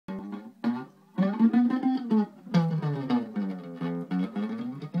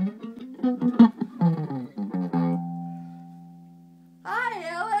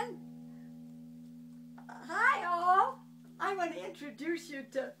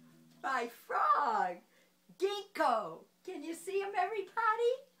my frog, Ginkgo. Can you see him,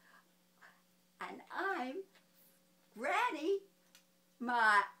 everybody? And I'm Granny,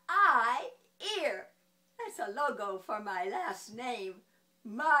 my eye, ear. That's a logo for my last name,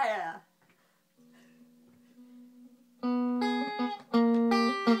 Meyer.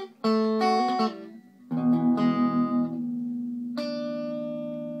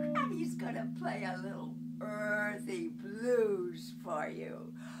 Granny's gonna play a little earthy blues for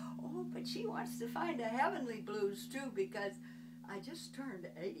you. Oh, but she wants to find a heavenly blues too, because I just turned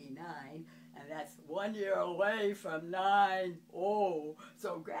 89, and that's 1 year away from 9. Oh,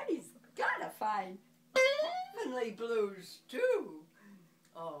 so Granny's gotta find heavenly blues too.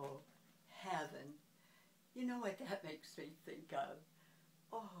 Oh, heaven. You know what that makes me think of?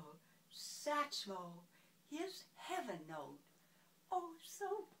 Oh, Satchmo, his heaven note. Oh,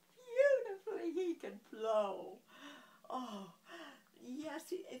 so beautifully he can blow. Oh,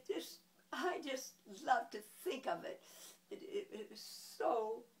 yes, I just love to think of it. It is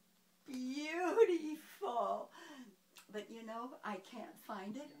so beautiful. But you know, I can't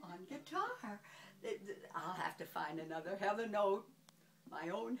find it on guitar. I'll have to find another heaven note, my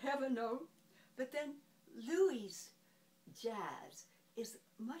own heaven note. But then Louis' jazz is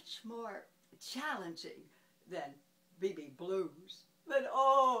much more challenging than B.B. Blues. But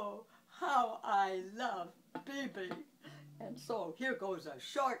oh, how I love B.B. And so here goes a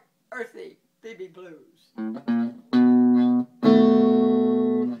short, earthy B.B. Blues.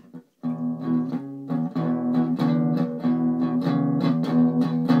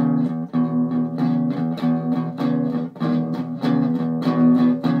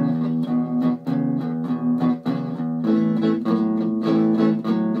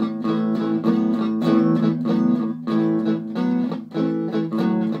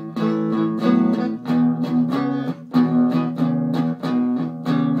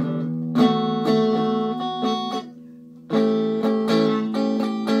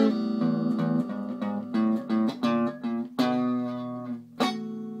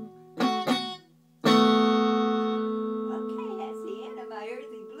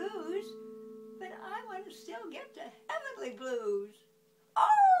 Still get to heavenly blues.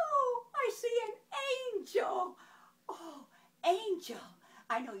 Oh, I see an angel. Oh, angel.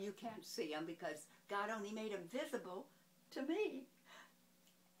 I know you can't see him because God only made him visible to me.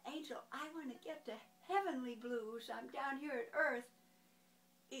 Angel, I want to get to heavenly blues. I'm down here at earth.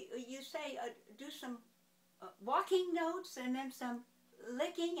 You say do some walking notes and then some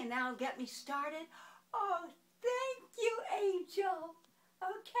licking, and that'll get me started. Oh, thank you, angel.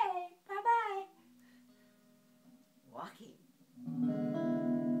 Okay, bye-bye. Walking.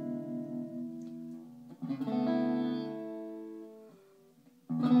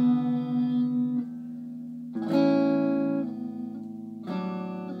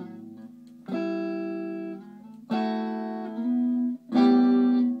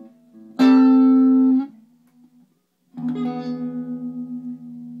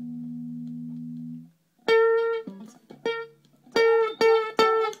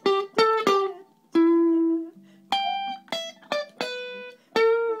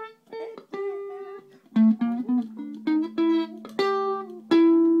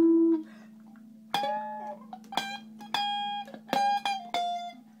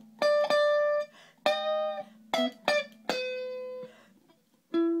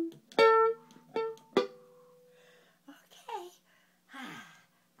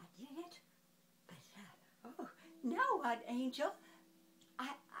 Angel,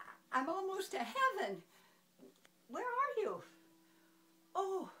 I'm almost to heaven. Where are you?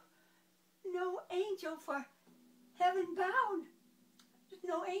 Oh, no angel for heaven bound. There's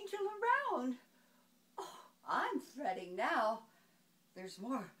no angel around. Oh, I'm fretting now. There's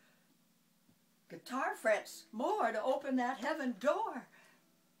more guitar frets, more to open that heaven door.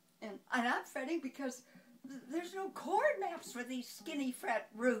 And I'm fretting because there's no chord maps for these skinny fret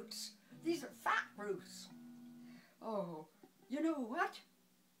roots. These are fat roots. Oh, you know what?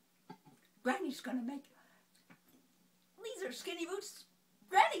 Granny's gonna make... These are skinny roots.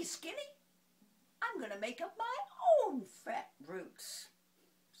 Granny's skinny. I'm gonna make up my own fret roots.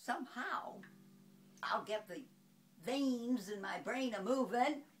 Somehow. I'll get the veins in my brain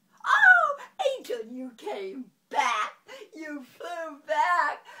a-moving. Oh, Angel, you came back. You flew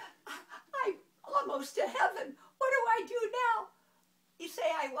back. I'm almost to heaven. What do I do now? You say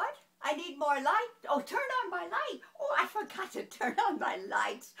I what? I need more light. Oh, turn on my light. Oh, I forgot to turn on my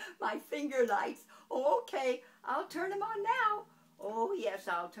lights, my finger lights. Oh, okay, I'll turn them on now. Oh, yes,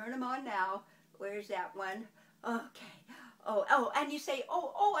 I'll turn them on now. Where's that one? Okay. Oh, and you say,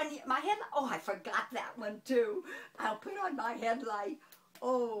 and my headlight. Oh, I forgot that one too. I'll put on my headlight.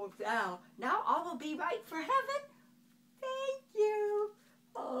 Oh, now all will be right for heaven. Thank you.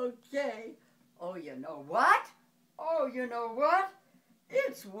 Okay. Oh, you know what?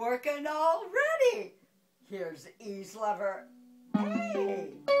 It's working already. Here's E's lever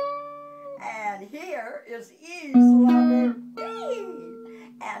A. And here is E's lever B.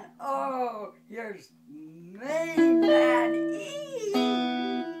 And oh, here's main man E.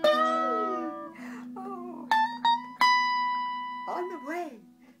 Oh, on the way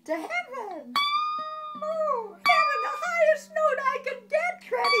to heaven. Oh, heaven, the highest note I could get,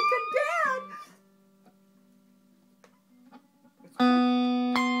 Granny Dad.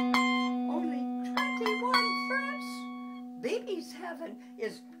 Only 21 frets. Baby's heaven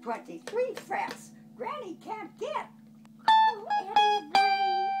is 23 frets. Granny can't get